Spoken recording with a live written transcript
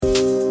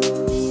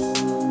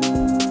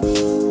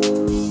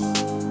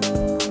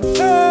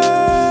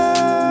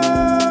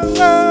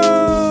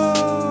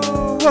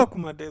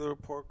my daily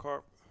report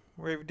card,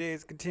 where every day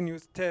is a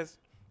continuous test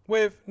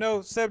with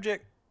no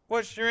subject.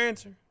 What's your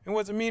answer? And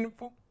was it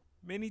meaningful?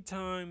 Many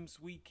times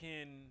we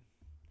can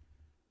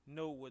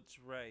know what's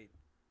right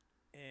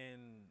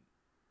and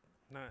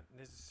not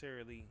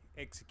necessarily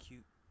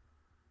execute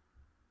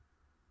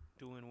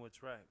doing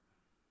what's right.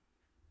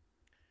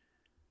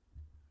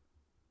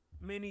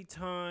 Many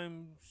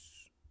times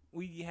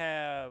we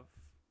have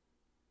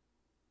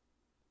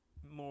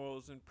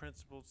morals and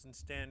principles and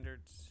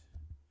standards,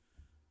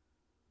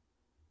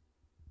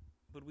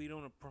 but we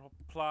don't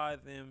apply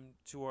them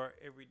to our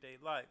everyday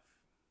life.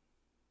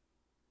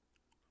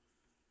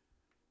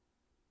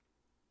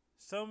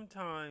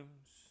 Sometimes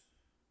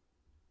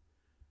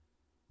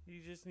you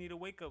just need a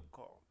wake up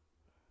call.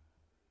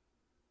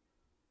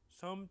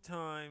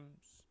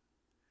 Sometimes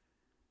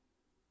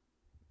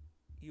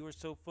you are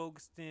so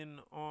focused in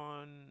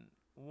on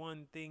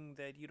one thing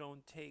that you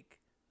don't take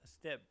a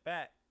step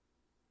back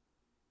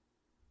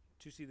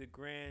to see the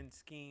grand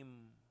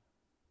scheme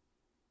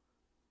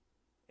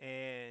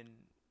and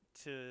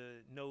to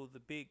know the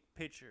big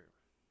picture.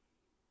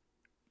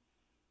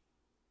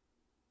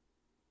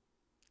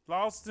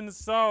 Lost in the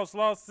sauce,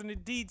 lost in the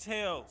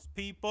details,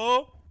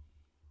 people.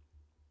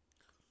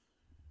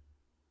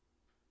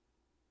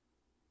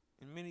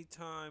 And many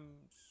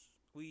times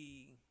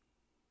we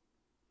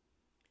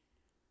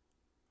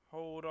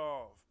hold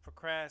off,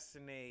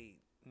 procrastinate,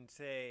 and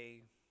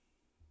say,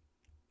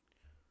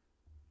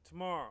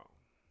 tomorrow.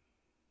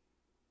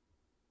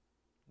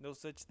 No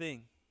such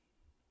thing.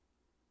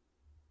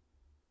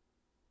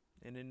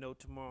 And then no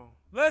tomorrow.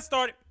 Let's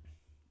start it.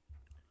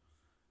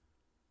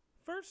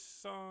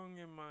 First song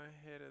in my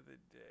head of the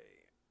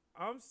day.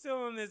 I'm still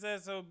on this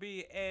SOB,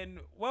 and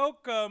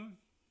welcome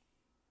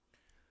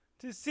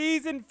to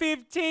season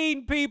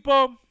 15,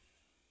 people.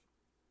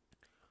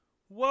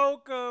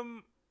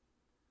 Welcome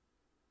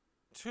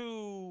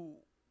to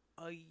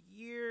a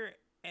year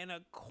and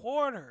a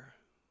quarter.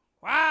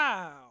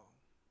 Wow.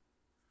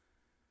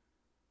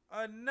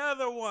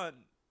 Another one.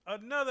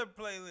 Another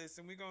playlist.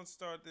 And we're going to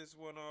start this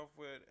one off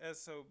with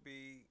SOB,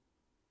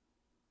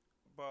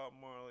 Bob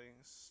Marley,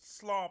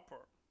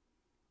 Slaughter.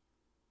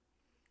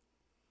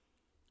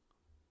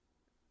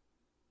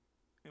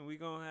 And we're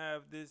going to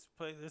have this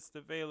playlist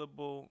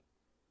available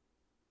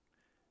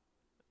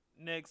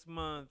next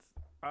month.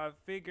 I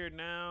figured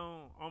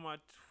now on my...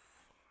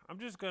 I'm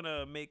just going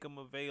to make them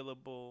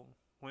available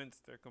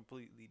once they're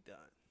completely done.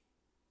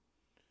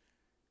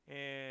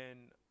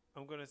 And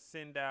I'm going to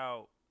send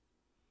out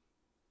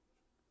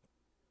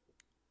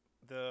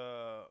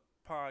the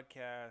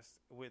podcast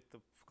with the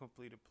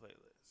completed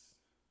playlist.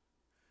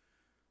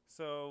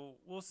 So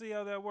we'll see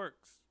how that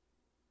works.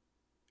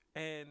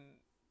 And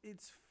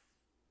it's,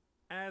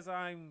 as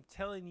I'm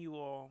telling you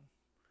all,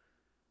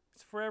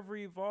 it's forever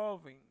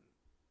evolving.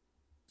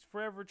 It's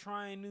forever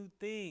trying new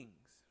things.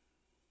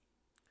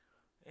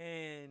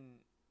 And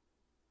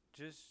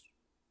just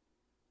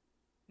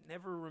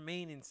never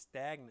remaining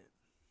stagnant.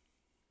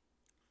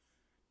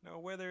 Now,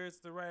 whether it's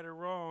the right or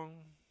wrong,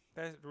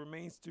 that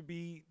remains to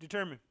be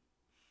determined.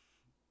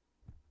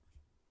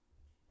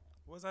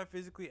 Was I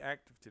physically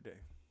active today?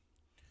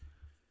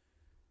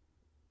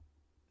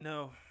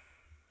 No.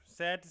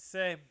 Sad to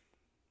say.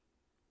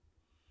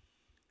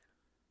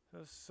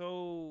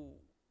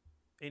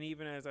 And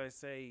even as I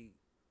say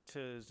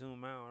to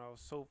zoom out, I was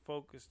so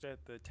focused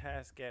at the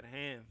task at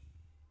hand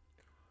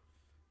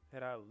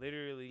that I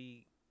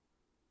literally,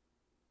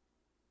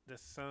 the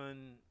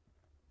sun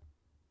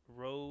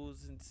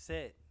rose and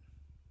set.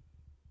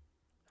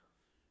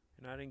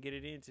 And I didn't get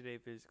it in today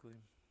physically.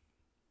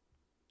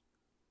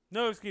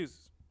 No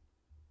excuses.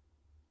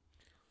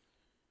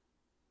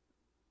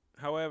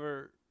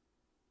 However,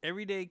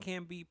 every day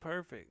can't be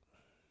perfect.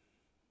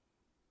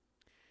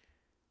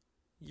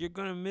 You're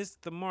going to miss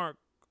the mark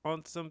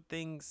on some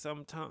things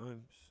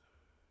sometimes.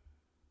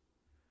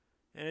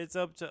 And it's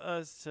up to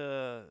us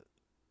to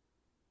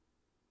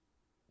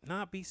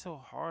not be so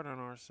hard on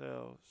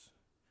ourselves.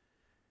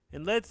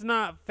 And let's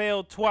not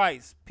fail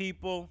twice,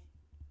 people.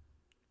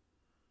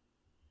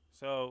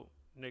 So,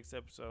 next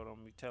episode, I'm going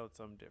to be telling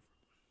something different.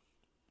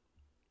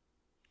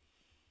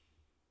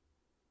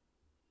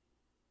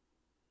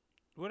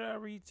 What did I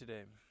read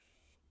today?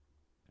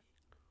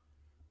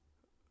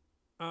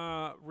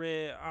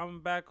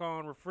 I'm back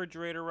on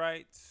refrigerator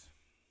rights.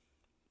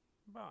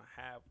 About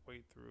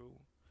halfway through.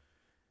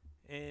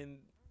 And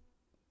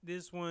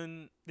this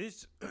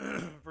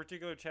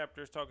particular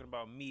chapter is talking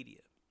about media.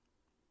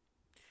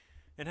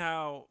 And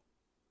how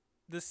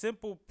the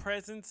simple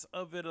presence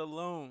of it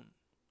alone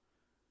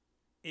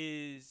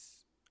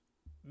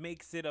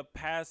makes it a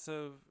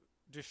passive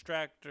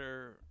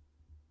distractor,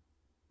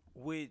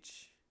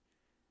 which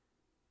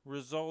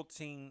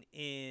resulting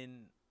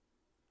in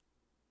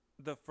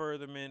the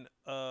furtherment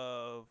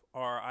of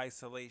our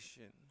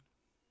isolation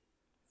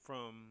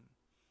from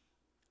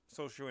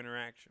social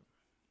interaction.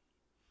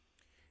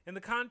 And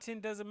the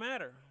content doesn't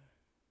matter.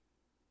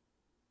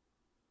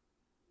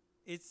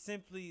 It's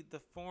simply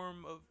the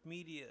form of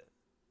media.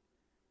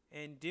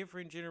 And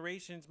different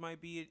generations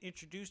might be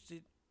introduced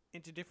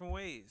into different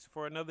ways.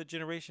 For another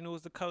generation, it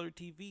was the color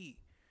TV.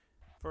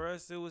 For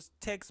us, it was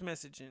text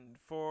messaging.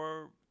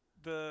 For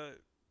the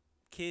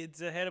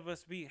kids ahead of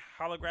us, be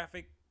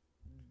holographic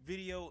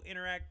video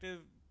interactive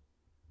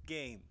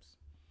games.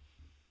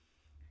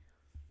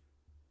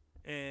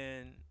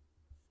 And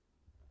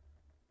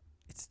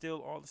it's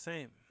still all the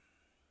same.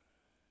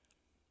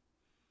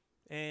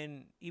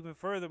 And even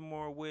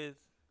furthermore, with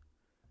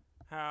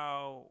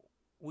how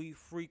we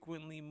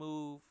frequently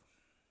move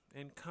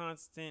in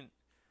constant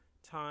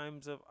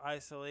times of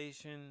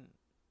isolation,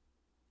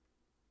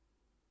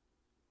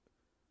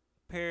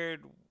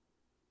 paired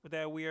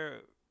that we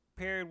are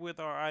paired with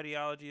our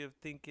ideology of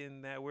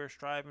thinking that we're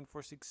striving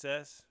for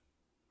success,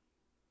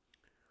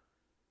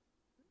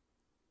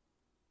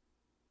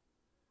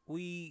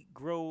 we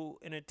grow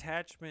an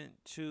attachment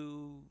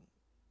to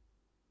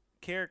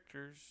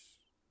characters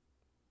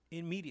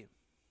in media.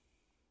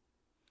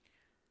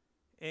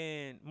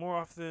 And more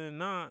often than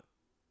not,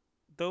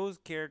 those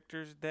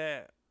characters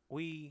that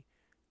we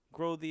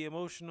grow the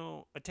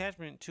emotional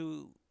attachment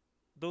to,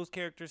 those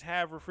characters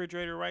have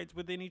refrigerator rights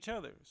within each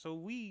other. So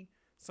we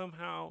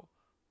somehow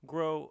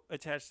grow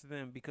attached to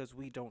them because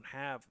we don't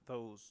have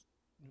those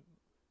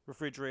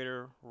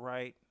refrigerator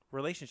right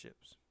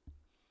relationships.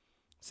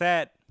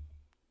 Sad.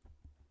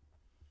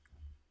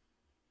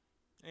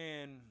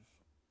 And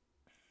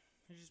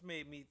it just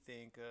made me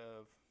think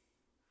of,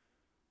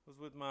 I was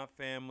with my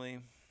family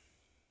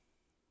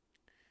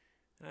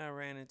and I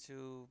ran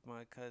into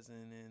my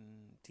cousin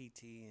and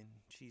TT, and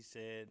she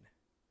said,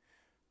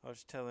 I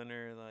was telling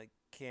her like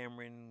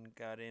Cameron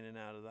got in and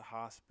out of the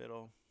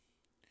hospital,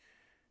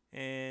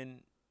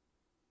 and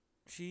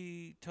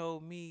she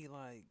told me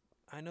like,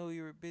 I know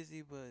you were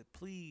busy, but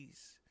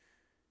please,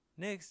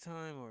 next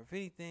time, or if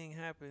anything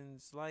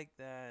happens like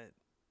that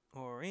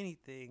or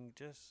anything,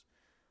 just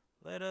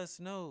let us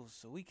know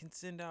so we can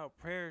send out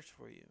prayers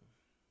for you.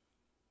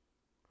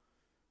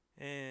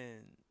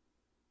 And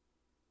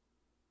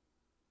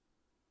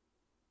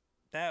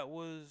that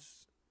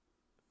was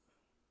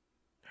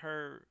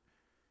her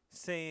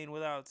saying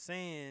without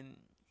saying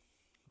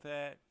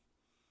that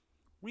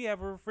we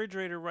have a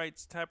refrigerator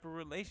rights type of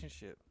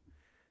relationship.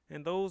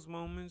 And those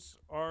moments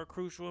are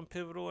crucial and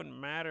pivotal and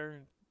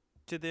matter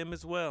to them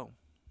as well.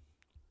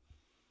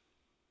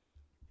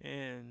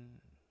 And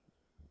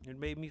it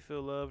made me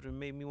feel loved and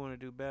made me want to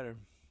do better.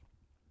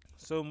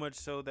 So much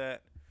so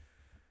that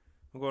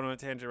I'm going on a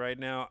tangent right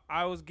now.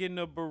 I was getting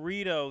a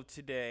burrito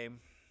today,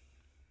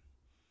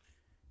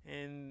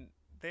 and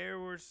there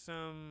were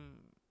some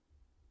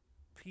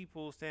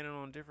people standing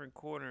on different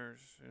corners.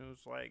 It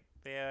was like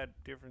they had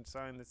different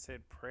signs that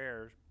said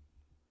prayers.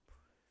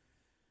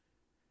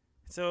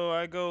 So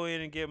I go in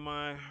and get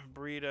my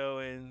burrito,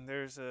 and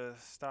there's a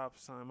stop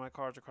sign. My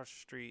car's across the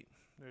street.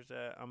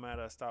 I'm at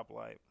a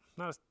stoplight.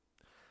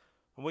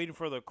 I'm waiting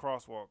for the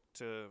crosswalk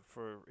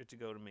for it to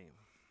go to me.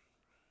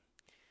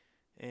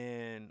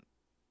 And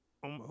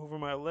over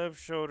my left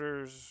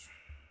shoulder's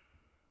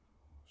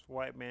this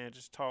white man,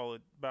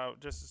 about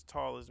just as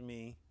tall as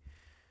me.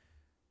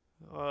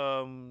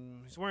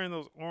 He's wearing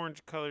those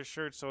orange colored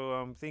shirts, so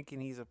I'm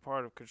thinking he's a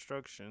part of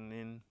construction,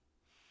 and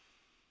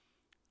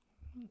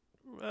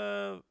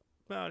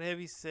about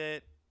heavy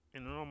set.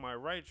 And on my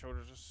right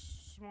shoulder is a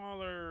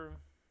smaller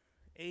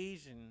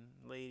Asian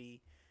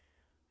lady,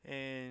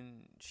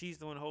 and she's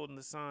the one holding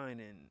the sign,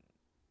 and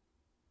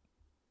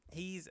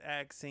he's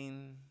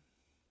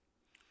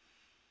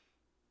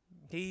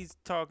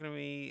talking to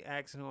me,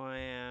 asking who I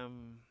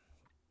am,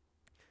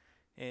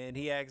 and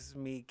he asks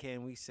me,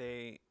 can we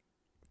say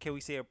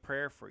a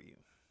prayer for you?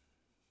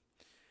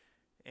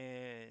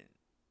 And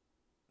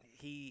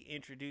he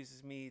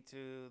introduces me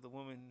to the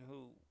woman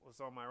who was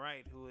on my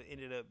right, who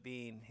ended up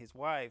being his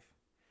wife.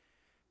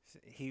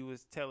 He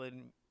was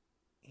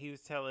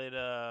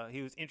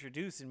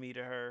introducing me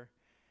to her,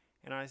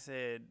 and I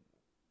said,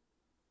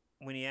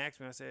 when he asked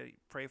me, I said,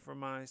 pray for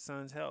my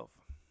son's health.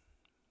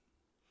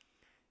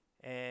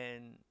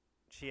 And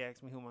she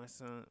asked me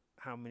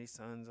how many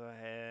sons I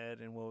had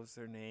and what was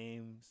their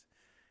names.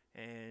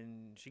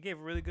 And she gave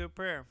a really good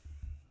prayer.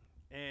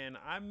 And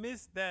I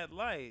missed that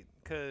light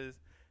because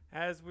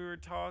as we were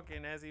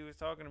talking, as he was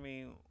talking to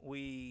me,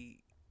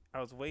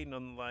 I was waiting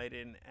on the light,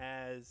 and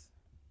as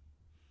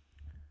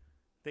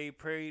they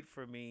prayed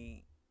for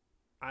me,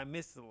 I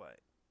missed the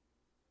light.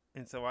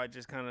 And so I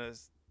just kind of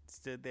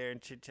stood there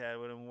and chit-chatted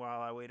with him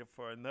while I waited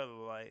for another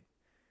light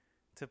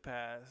to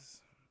pass.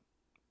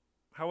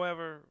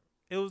 However,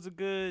 it was a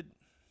good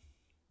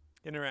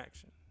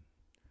interaction.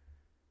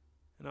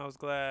 And I was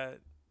glad.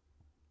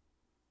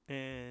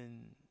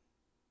 And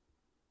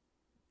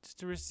just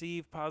to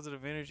receive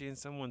positive energy in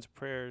someone's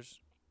prayers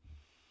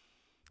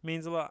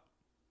means a lot.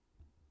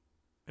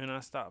 And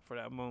I stopped for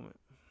that moment.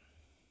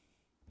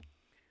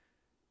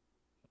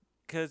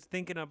 Because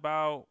thinking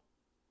about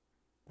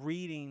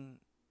reading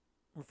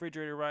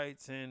Refrigerator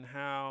Rights and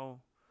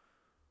how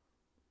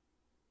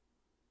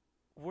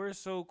we're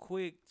so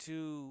quick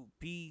to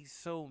be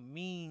so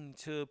mean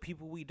to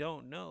people we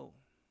don't know.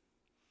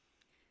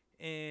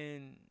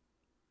 And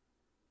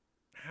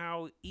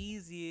how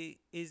easy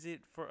is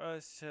it for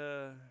us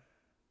to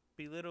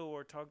belittle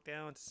or talk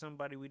down to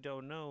somebody we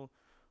don't know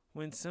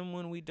when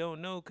someone we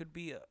don't know could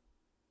be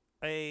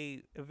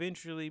a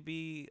eventually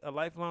be a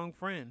lifelong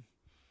friend.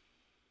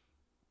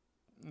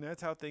 And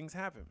that's how things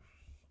happen.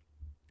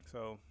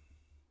 So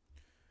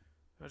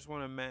I just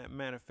want to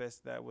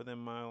manifest that within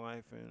my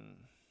life and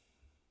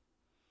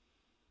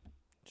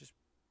just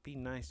be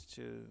nice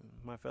to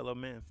my fellow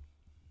man.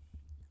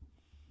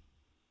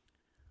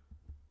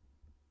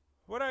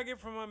 What did I get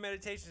from my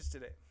meditations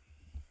today?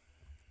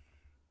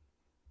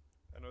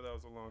 I know that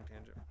was a long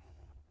tangent.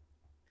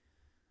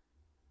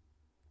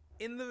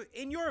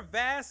 In your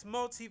vast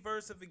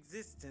multiverse of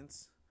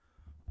existence,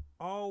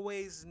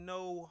 always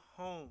know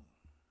home.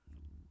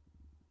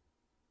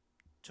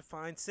 To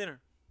find center.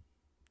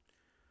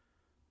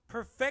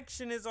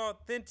 Perfection is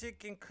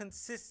authentic and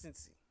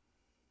consistency.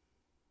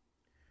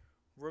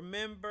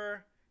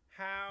 Remember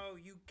how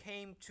you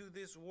came to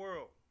this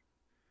world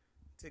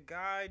to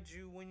guide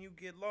you when you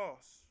get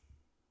lost.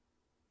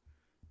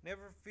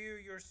 Never fear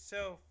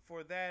yourself,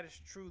 for that is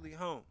truly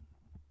home.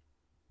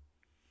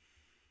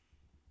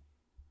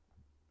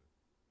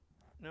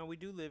 Now, we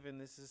do live in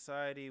this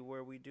society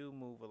where we do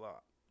move a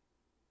lot.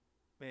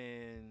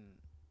 And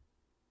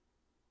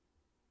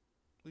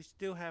we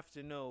still have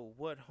to know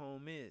what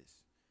home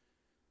is.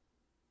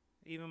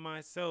 Even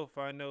myself,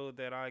 I know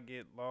that I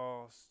get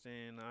lost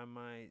and I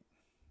might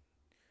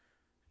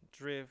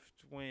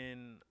drift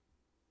when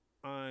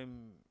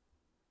I'm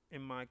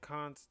in my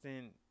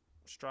constant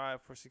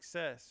strive for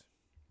success.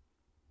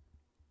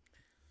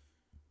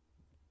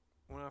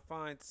 When I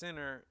find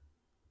center,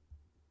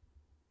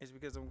 it's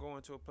because I'm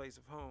going to a place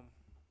of home.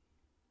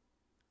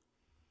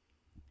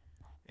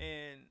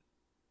 And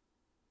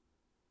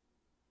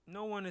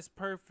no one is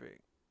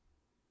perfect.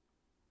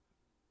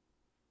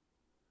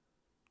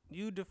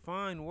 You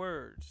define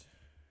words.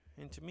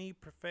 And to me,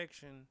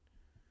 perfection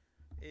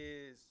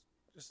is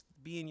just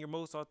being your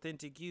most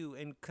authentic you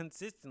and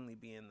consistently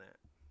being that.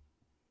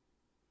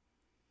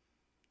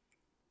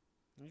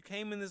 You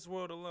came in this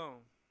world alone.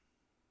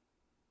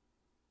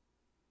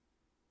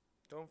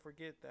 Don't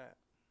forget that.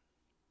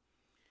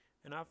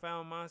 And I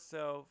found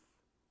myself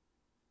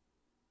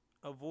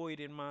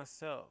avoiding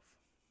myself.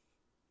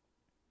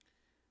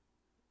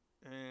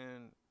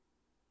 And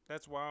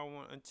that's why I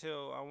want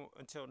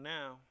until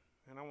now,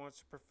 and I want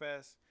to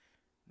profess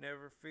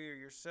never fear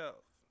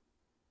yourself.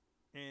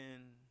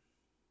 And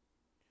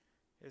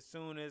as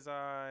soon as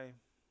I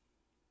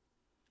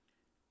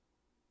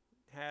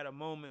had a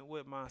moment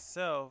with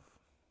myself,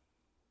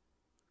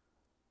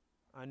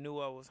 I knew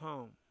I was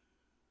home.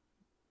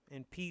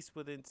 And peace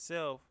within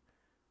self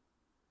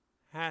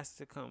has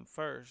to come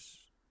first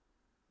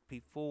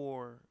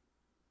before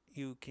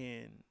you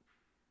can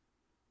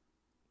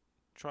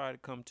try to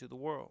come to the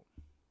world.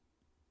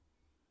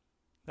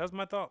 That's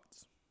my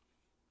thoughts.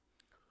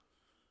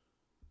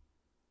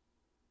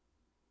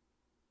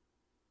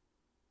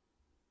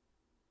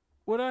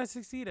 What did I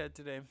succeed at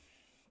today?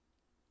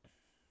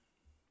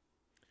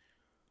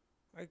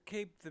 I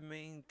kept the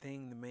main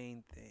thing.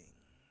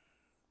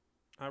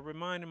 I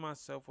reminded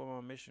myself what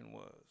my mission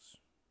was.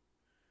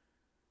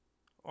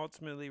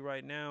 Ultimately,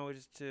 right now, it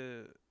is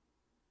to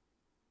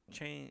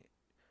change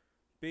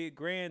big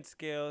grand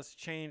scales,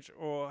 change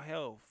oral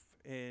health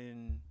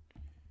and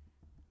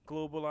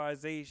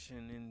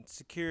globalization and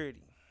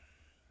security.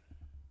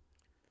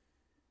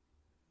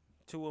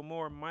 To a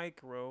more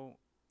micro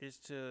is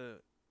to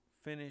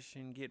finish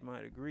and get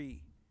my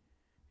degree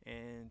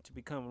and to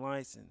become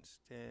licensed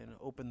and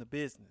open the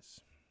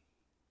business.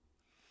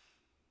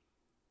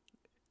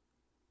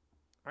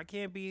 I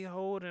can't be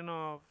holding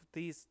off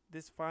this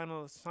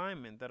final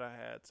assignment that I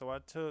had. So I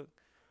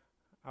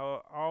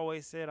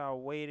always said I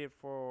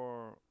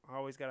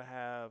always got to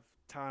have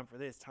time for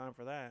this, time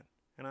for that.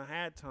 And I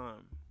had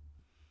time.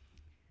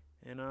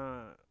 And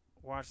I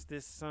watched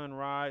this sun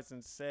rise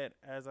and set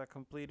as I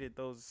completed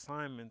those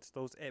assignments,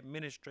 those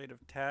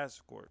administrative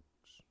task works.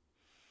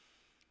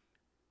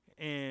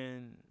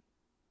 And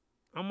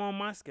I'm on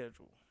my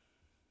schedule.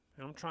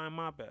 And I'm trying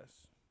my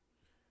best.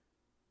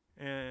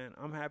 And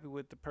I'm happy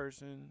with the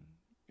person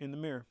in the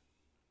mirror.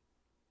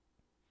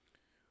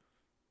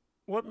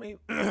 What made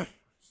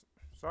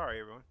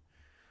Sorry everyone.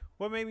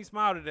 What made me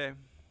smile today?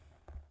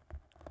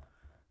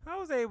 I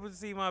was able to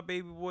see my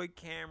baby boy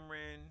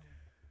Cameron.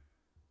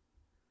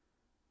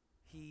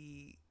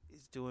 He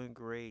is doing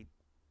great.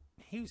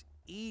 He was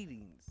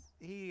eating.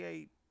 He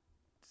ate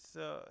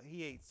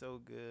so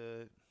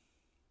good.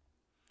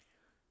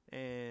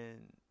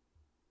 And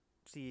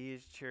see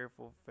his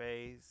cheerful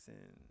face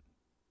and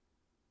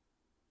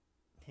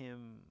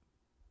him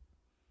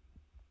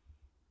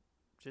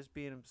just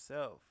being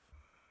himself,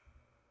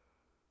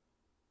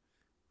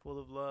 full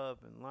of love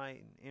and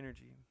light and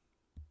energy.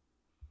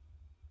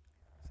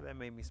 So that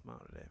made me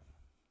smile today.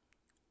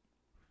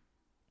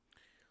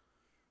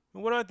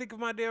 And what do I think of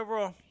my day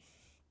overall?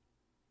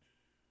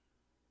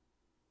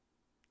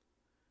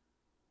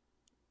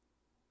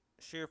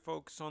 Sheer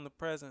focus on the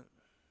present.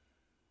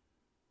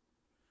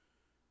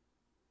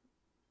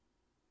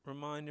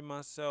 reminding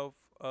myself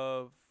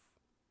of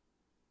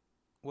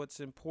what's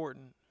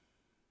important.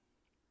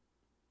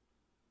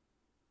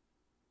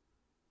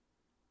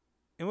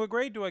 And what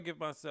grade do I give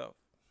myself?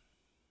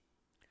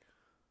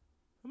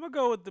 I'm going to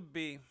go with the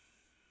B.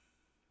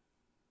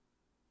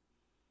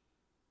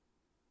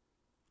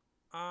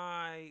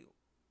 I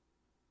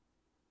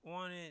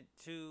wanted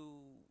to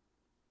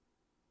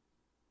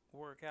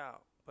work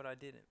out, but I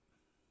didn't.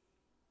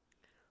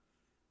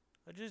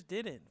 I just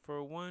didn't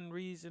for one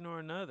reason or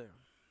another.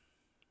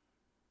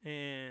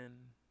 And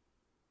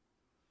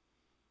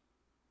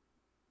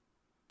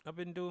I've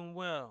been doing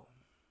well.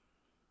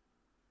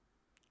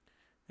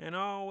 And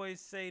I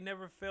always say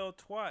never fail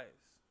twice.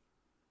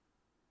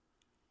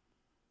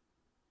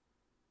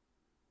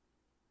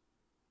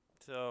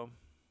 So,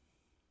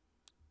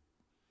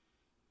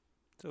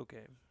 it's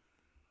okay.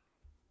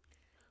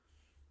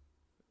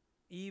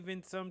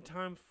 Even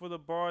sometimes for the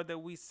bar that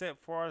we set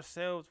for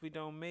ourselves, we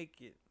don't make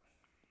it.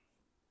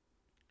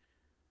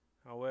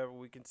 However,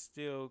 we can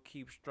still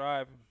keep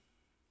striving.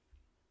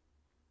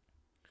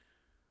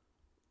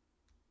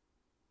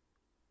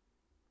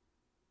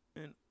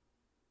 And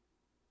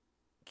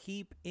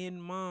keep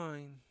in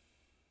mind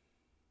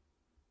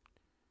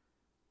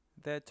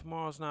that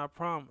tomorrow's not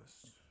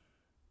promised.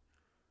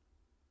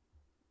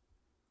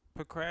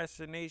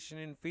 Procrastination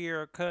and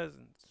fear are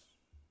cousins.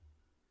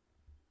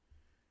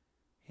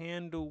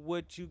 Handle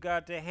what you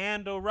got to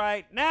handle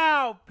right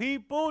now,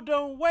 people.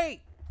 Don't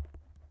wait.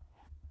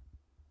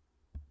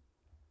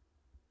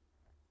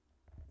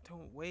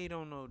 Don't wait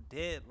on no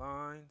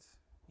deadlines.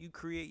 You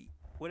create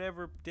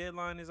whatever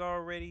deadline is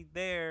already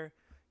there,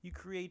 you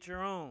create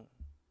your own.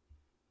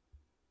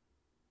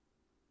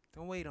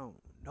 Don't wait on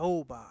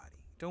nobody.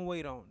 Don't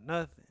wait on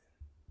nothing.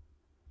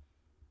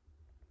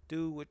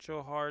 Do what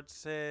your heart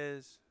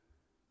says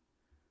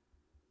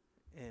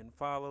and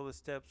follow the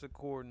steps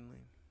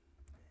accordingly.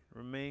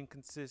 Remain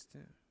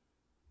consistent.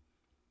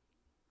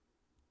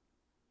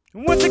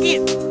 And once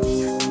again,